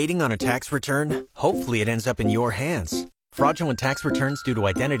Waiting on a tax return? Hopefully it ends up in your hands. Fraudulent tax returns due to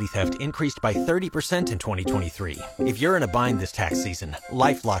identity theft increased by 30% in 2023. If you're in a bind this tax season,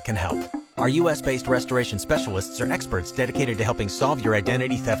 LifeLock can help. Our U.S.-based restoration specialists are experts dedicated to helping solve your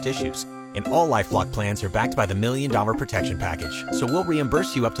identity theft issues. And all LifeLock plans are backed by the $1 Million Protection Package. So we'll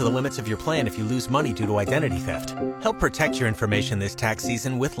reimburse you up to the limits of your plan if you lose money due to identity theft. Help protect your information this tax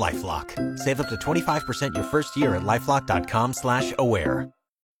season with LifeLock. Save up to 25% your first year at LifeLock.com/aware.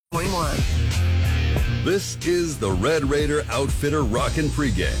 This is the Red Raider Outfitter Rockin'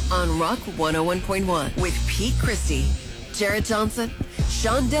 Pregame on Rock 101.1 with Pete Christy, Jarret Johnson,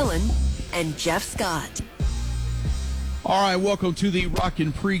 Sean Dillon, and Jeff Scott. All right, welcome to the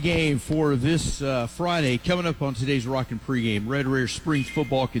Rockin' Pregame for this Friday. Coming up on today's Rockin' Pregame, Red Raiders spring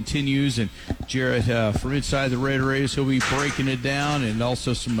football continues, and Jarret from inside the Red Raiders, he'll be breaking it down, and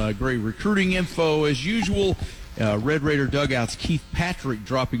also some great recruiting info as usual. Red Raider Dugouts, Keith Patrick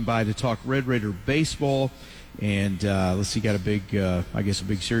dropping by to talk Red Raider baseball. And let's see, got a big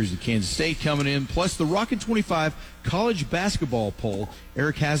series of Kansas State coming in. Plus the Rockin' 25 college basketball poll.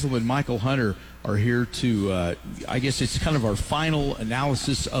 Eric Haslam and Michael Hunter are here to, I guess it's kind of our final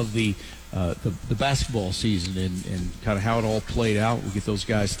analysis of the basketball season and kind of how it all played out. We'll get those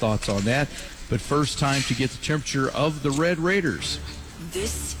guys' thoughts on that. But first, time to get the temperature of the Red Raiders.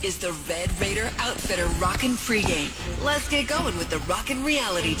 This is the Red Raider Outfitter Rockin' Pregame. Let's get going with the Rockin'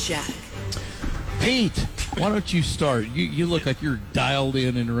 Reality Check. Pete, why don't you start? You look like you're dialed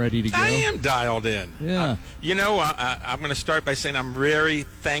in and ready to go. I am dialed in. Yeah. I'm going to start by saying I'm very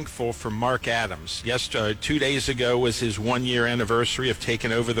thankful for Mark Adams. 2 days ago was his 1-year anniversary of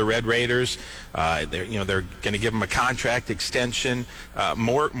taking over the Red Raiders. They're going to give him a contract extension.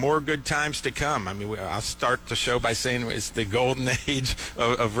 More good times to come. I mean, I'll start the show by saying it's the golden age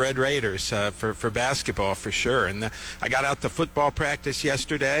of Red Raiders for basketball for sure. And I got out to football practice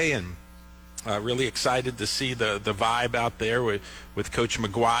yesterday and really excited to see the vibe out there with Coach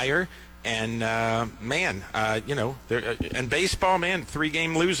McGuire. And, and baseball,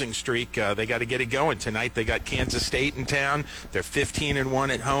 3-game losing streak. They got to get it going tonight. They got Kansas State in town. They're 15-1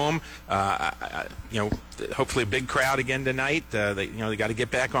 at home. Hopefully a big crowd again tonight. They got to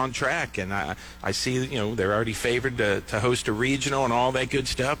get back on track. And I see, they're already favored to host a regional and all that good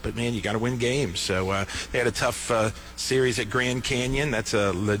stuff. But, man, you got to win games. So they had a tough series at Grand Canyon. That's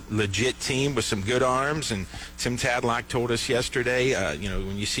a legit team with some good arms. And Tim Tadlock told us yesterday,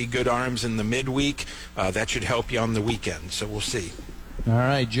 when you see good arms in the midweek, that should help you on the weekend. So we'll see. All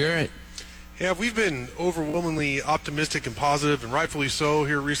right, Jarret. Yeah, we've been overwhelmingly optimistic and positive, and rightfully so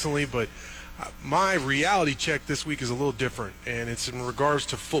here recently, but my reality check this week is a little different, and it's in regards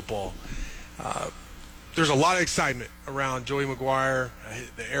to football. There's a lot of excitement around Joey McGuire,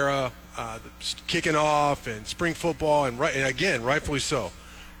 the era kicking off, and spring football, and again, rightfully so.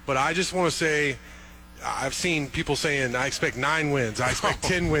 But I just want to say, I've seen people saying, I expect 9 wins, I expect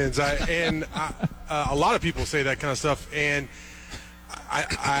 10 wins, a lot of people say that kind of stuff, and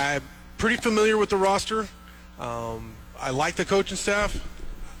I'm pretty familiar with the roster. I like the coaching staff.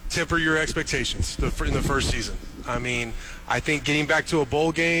 Temper your expectations in the first season. I mean, I think getting back to a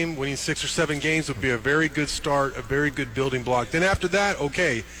bowl game, winning 6 or 7 games would be a very good start, a very good building block. Then after that,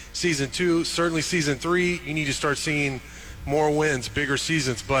 okay, season 2, certainly season 3, you need to start seeing more wins, bigger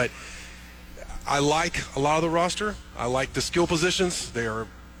seasons. But I like a lot of the roster. I like the skill positions. They are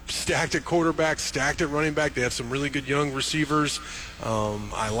stacked at quarterback, stacked at running back. They have some really good young receivers.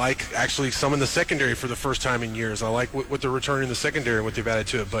 I like actually some in the secondary for the first time in years. I like what they're returning in the secondary and what they've added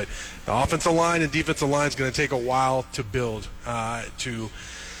to it. But the offensive line and defensive line is going to take a while to build, to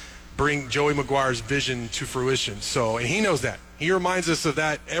bring Joey McGuire's vision to fruition. So, and he knows that. He reminds us of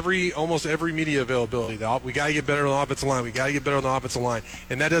that almost every media availability. We got to get better on the offensive line. We got to get better on the offensive line.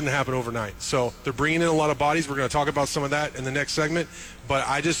 And that doesn't happen overnight. So they're bringing in a lot of bodies. We're going to talk about some of that in the next segment. But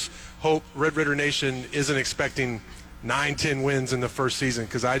I just hope Red Raider Nation isn't expecting 9-10 wins in the first season,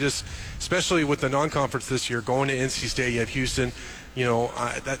 because especially with the non-conference this year, going to NC State, you have Houston,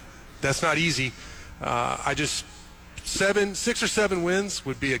 that's not easy. 6 or 7 wins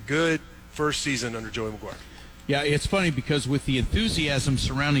would be a good first season under Joey McGuire. Yeah, it's funny because with the enthusiasm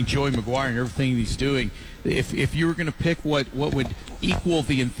surrounding Joey McGuire and everything he's doing, if you were going to pick what would equal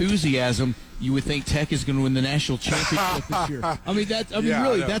the enthusiasm, you would think Tech is going to win the national championship this year.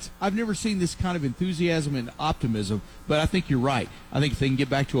 I've never seen this kind of enthusiasm and optimism, but I think you're right. I think if they can get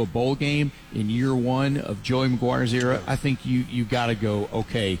back to a bowl game in year 1 of Joey McGuire's era, I think you got to go,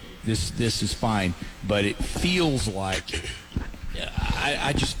 okay, this is fine. But it feels like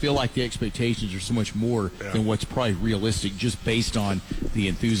I just feel like the expectations are so much more than what's probably realistic, just based on the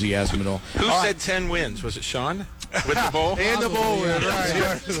enthusiasm and all. Who said 10 wins? Was it Sean? With the bowl? And the bowl win,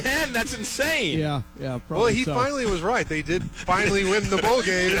 right. 10, that's insane. Yeah, probably. Well, he so. finally was right. They did finally win the bowl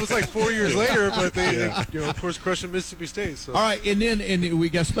game. It was like 4 years later, but they of course, crushing Mississippi State. So. All right, and we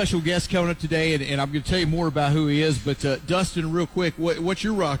got a special guest coming up today, and I'm going to tell you more about who he is. But, Dustin, real quick, what's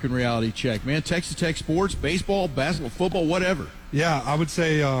your Rockin' reality check, man? Texas Tech sports, baseball, basketball, football, whatever. Yeah, I would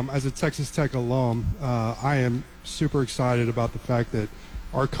say as a Texas Tech alum, I am super excited about the fact that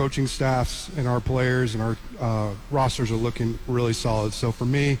our coaching staffs and our players and our rosters are looking really solid. So for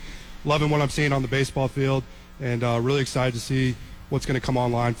me, loving what I'm seeing on the baseball field, and really excited to see what's going to come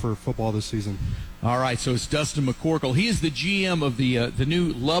online for football this season. All right, so it's Dustin McCorkle. He is the GM of the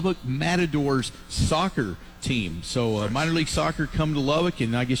new Lubbock Matadors Soccer team. So minor league soccer come to Lubbock,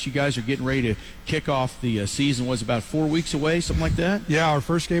 and I guess you guys are getting ready to kick off the season. Was about 4 weeks away, something like that? Yeah, our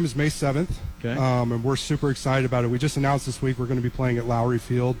first game is May 7th, okay. And we're super excited about it. We just announced this week we're going to be playing at Lowrey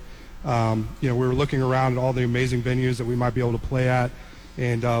Field. We were looking around at all the amazing venues that we might be able to play at,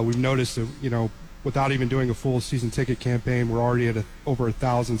 and we've noticed that, without even doing a full season ticket campaign, we're already at over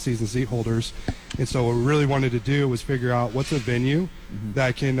 1,000 season seat holders. And so what we really wanted to do was figure out what's a venue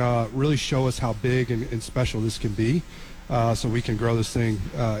that can really show us how big and special this can be, so we can grow this thing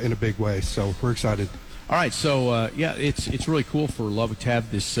in a big way. So we're excited. All right, so it's really cool for Lubbock to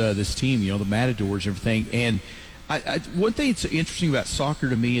have this team, the Matadors and everything. And one thing that's interesting about soccer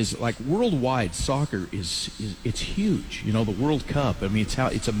to me is, like, worldwide soccer it's huge. The World Cup. I mean,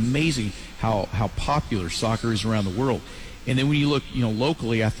 it's amazing how popular soccer is around the world. And then when you look,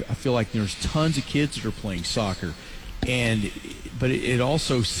 locally, I feel like there's tons of kids that are playing soccer. But it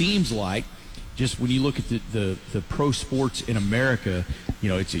also seems like, just when you look at the pro sports in America,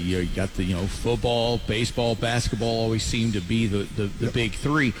 you got the football, baseball, basketball always seem to be the big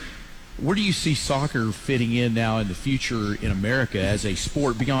three. Where do you see soccer fitting in now in the future in America as a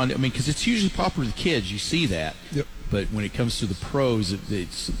sport beyond? I mean, because it's usually popular with kids, you see that. Yep. But when it comes to the pros,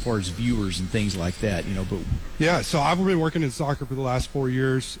 it's as far as viewers and things like that, But yeah, so I've been working in soccer for the last 4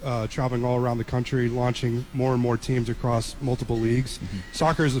 years, traveling all around the country, launching more and more teams across multiple leagues. Mm-hmm.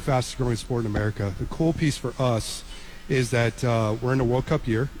 Soccer is the fastest growing sport in America. The cool piece for us is that we're in a World Cup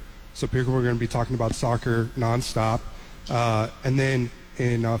year, so people are going to be talking about soccer nonstop, and then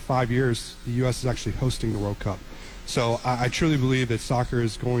in 5 years, the U.S. is actually hosting the World Cup. So I truly believe that soccer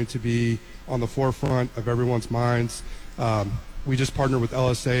is going to be on the forefront of everyone's minds. We just partnered with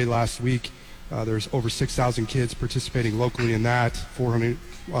LSA last week. There's over 6,000 kids participating locally in that,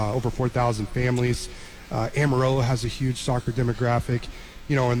 over 4,000 families. Amarillo has a huge soccer demographic.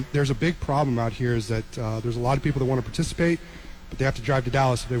 And there's a big problem out here is that there's a lot of people that want to participate, but they have to drive to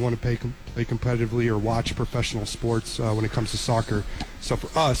Dallas if they want to play competitively or watch professional sports when it comes to soccer. So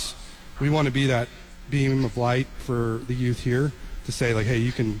for us, we want to be that beam of light for the youth here to say, like, hey,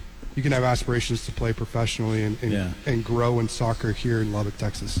 you can have aspirations to play professionally and grow in soccer here in Lubbock,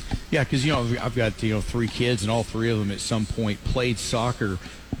 Texas. Yeah, because I've got 3 kids, and all 3 of them at some point played soccer.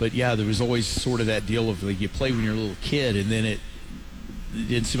 But yeah, there was always sort of that deal of, like, you play when you're a little kid, and then it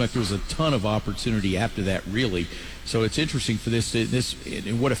didn't seem like there was a ton of opportunity after that, really. So it's interesting for this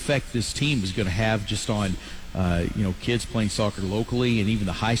and what effect this team is going to have just on kids playing soccer locally, and even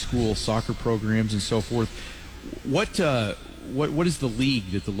the high school soccer programs and so forth. What is the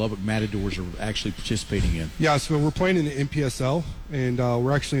league that the Lubbock Matadors are actually participating in? Yeah, so we're playing in the NPSL, and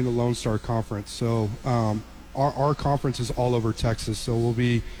we're actually in the Lone Star Conference. So our conference is all over Texas, so we'll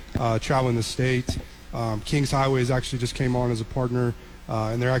be traveling the state. Kings Highways actually just came on as a partner,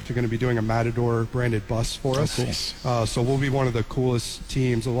 and they're actually going to be doing a Matador branded bus for us. Cool. So we'll be one of the coolest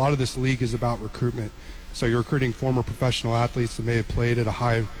teams. A lot of this league is about recruitment. So you're recruiting former professional athletes that may have played at a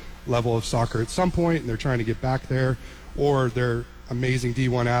high level of soccer at some point, and they're trying to get back there, or they're amazing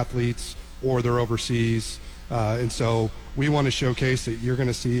D1 athletes, or they're overseas. And so we want to showcase that you're going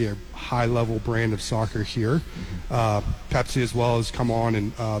to see a high-level brand of soccer here. Pepsi as well has come on,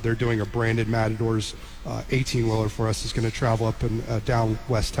 and they're doing a branded Matadors 18-wheeler for us. It's going to travel up and down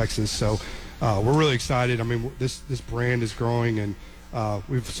West Texas. So we're really excited. I mean, this brand is growing, and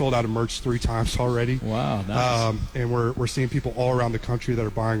we've sold out of merch 3 times already. Wow, nice. And we're seeing people all around the country that are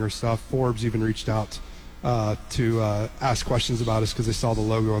buying our stuff. Forbes even reached out to ask questions about us because they saw the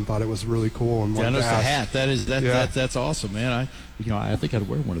logo and thought it was really cool. And the hat. That's awesome, man. I think I'd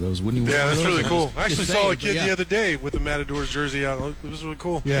wear one of those. Wouldn't you? Yeah, that's really cool. I actually saw a kid the other day with the Matadors jersey out. It was really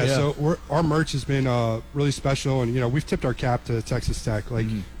cool. Yeah. So our merch has been really special, and we've tipped our cap to Texas Tech. Like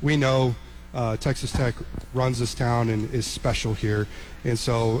we know Texas Tech runs this town and is special here, and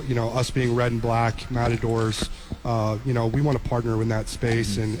so us being red and black Matadors, we want to partner in that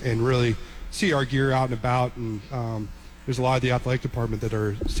space and really see our gear out and about, and there's a lot of the athletic department that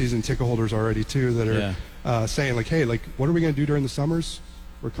are season ticket holders already too that are saying like, hey, like, what are we going to do during the summers?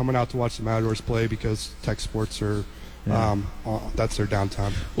 We're coming out to watch the Matadors play because tech sports are that's their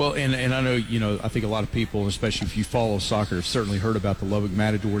downtime. Well, and I know, I think a lot of people, especially if you follow soccer, have certainly heard about the Lubbock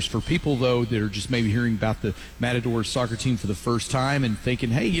Matadors. For people, though, that are just maybe hearing about the Matadors soccer team for the first time and thinking,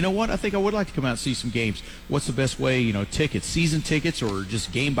 hey, you know what, I think I would like to come out and see some games. What's the best way, tickets, season tickets, or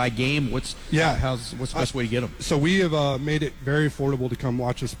just game by game? What's the best way to get them? So we have made it very affordable to come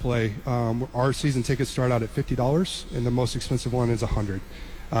watch us play. Our season tickets start out at $50, and the most expensive one is $100.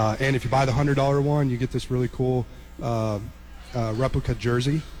 And if you buy the $100 one, you get this really cool replica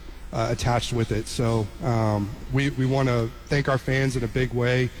jersey attached with it. So we want to thank our fans in a big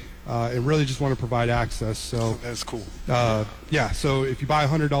way and really just want to provide access. So that's cool. So if you buy a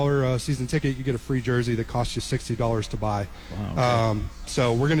 $100 season ticket, you get a free jersey that costs you $60 to buy. Wow, okay.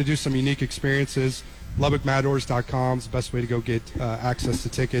 So we're going to do some unique experiences. LubbockMatadors.com is the best way to go get access to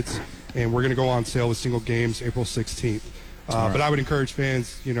tickets, and we're going to go on sale with single games April 16th. Right. But I would encourage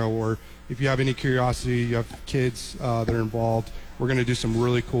fans, or if you have any curiosity, you have kids that are involved, we're going to do some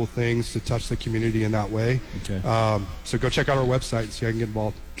really cool things to touch the community in that way. Okay. So go check out our website and see how you can get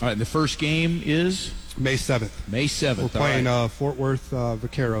involved. All right, and the first game is? May 7th. May 7th. We're playing Fort Worth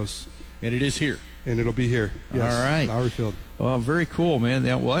Vaqueros. And it is here. And it'll be here. Yes, all right. Lowrey Field. Well, very cool, man.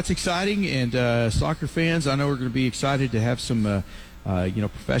 Well, that's exciting. And soccer fans, I know we're going to be excited to have some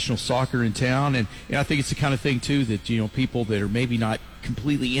professional soccer in town, and I think it's the kind of thing too that people that are maybe not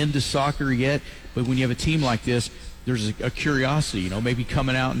completely into soccer yet, but when you have a team like this, there's a curiosity, maybe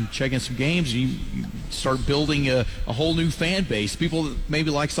coming out and checking some games, and you start building a whole new fan base. People that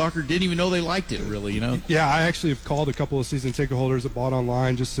maybe like soccer didn't even know they liked it, really, Yeah, I actually have called a couple of season ticket holders that bought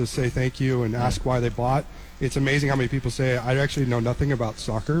online just to say thank you and ask why they bought. It's amazing how many people say, I actually know nothing about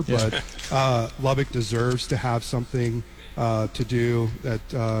soccer, but Lubbock deserves to have something to do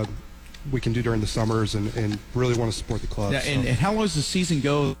that we can do during the summers and really want to support the club. Yeah, and how long does the season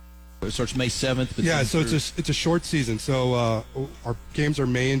go? It starts May 7th. Yeah, so it's a short season. So our games are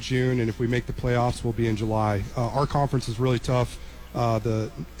May and June, and if we make the playoffs, we'll be in July. Our conference is really tough.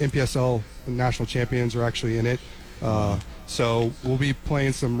 The NPSL national champions are actually in it. So we'll be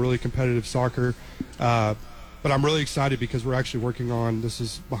playing some really competitive soccer. But I'm really excited because we're actually working on, this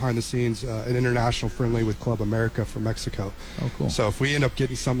is behind the scenes, an international friendly with Club America from Mexico. Oh, cool. So if we end up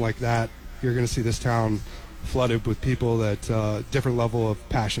getting something like that, you're going to see this town flooded with people that different level of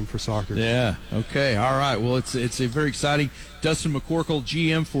passion for soccer. Yeah. Okay. All right. Well, it's a very exciting. Dustin McCorkle,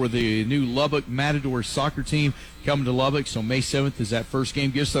 GM for the new Lubbock Matador Soccer team, coming to Lubbock. So May 7th is that first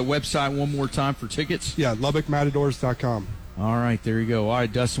game. Give us that website one more time for tickets. Yeah, LubbockMatadors.com. All right, there you go. All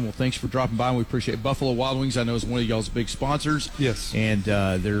right, Dustin, well, thanks for dropping by. We appreciate it. Buffalo Wild Wings, I know, is one of y'all's big sponsors. Yes. And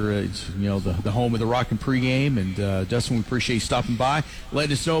they're, the home of the Rockin Pregame. And, Dustin, we appreciate you stopping by,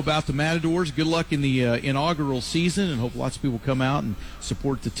 letting us know about the Matadors. Good luck in the inaugural season, and hope lots of people come out and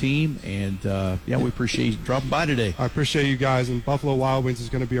support the team. And, we appreciate you dropping by today. I appreciate you guys. And Buffalo Wild Wings is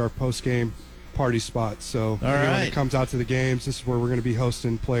going to be our post-game party spot. So everyone that comes out to the games, this is where we're going to be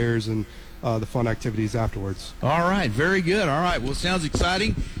hosting players and the fun activities afterwards. All right, very good. All right, well, it sounds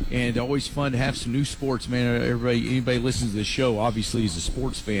exciting and always fun to have some new sports, man. Anybody listens to this show obviously is a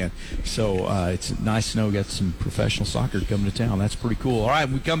sports fan, so it's nice to know we got some professional soccer coming to town. That's pretty cool. All right,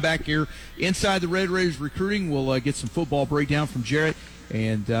 when we come back here inside the Red Raiders recruiting, we'll get some football breakdown from Jarret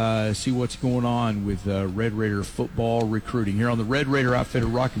and see what's going on with Red Raider football recruiting here on the Red Raider Outfitter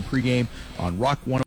Rockin' Pregame on Rock 1.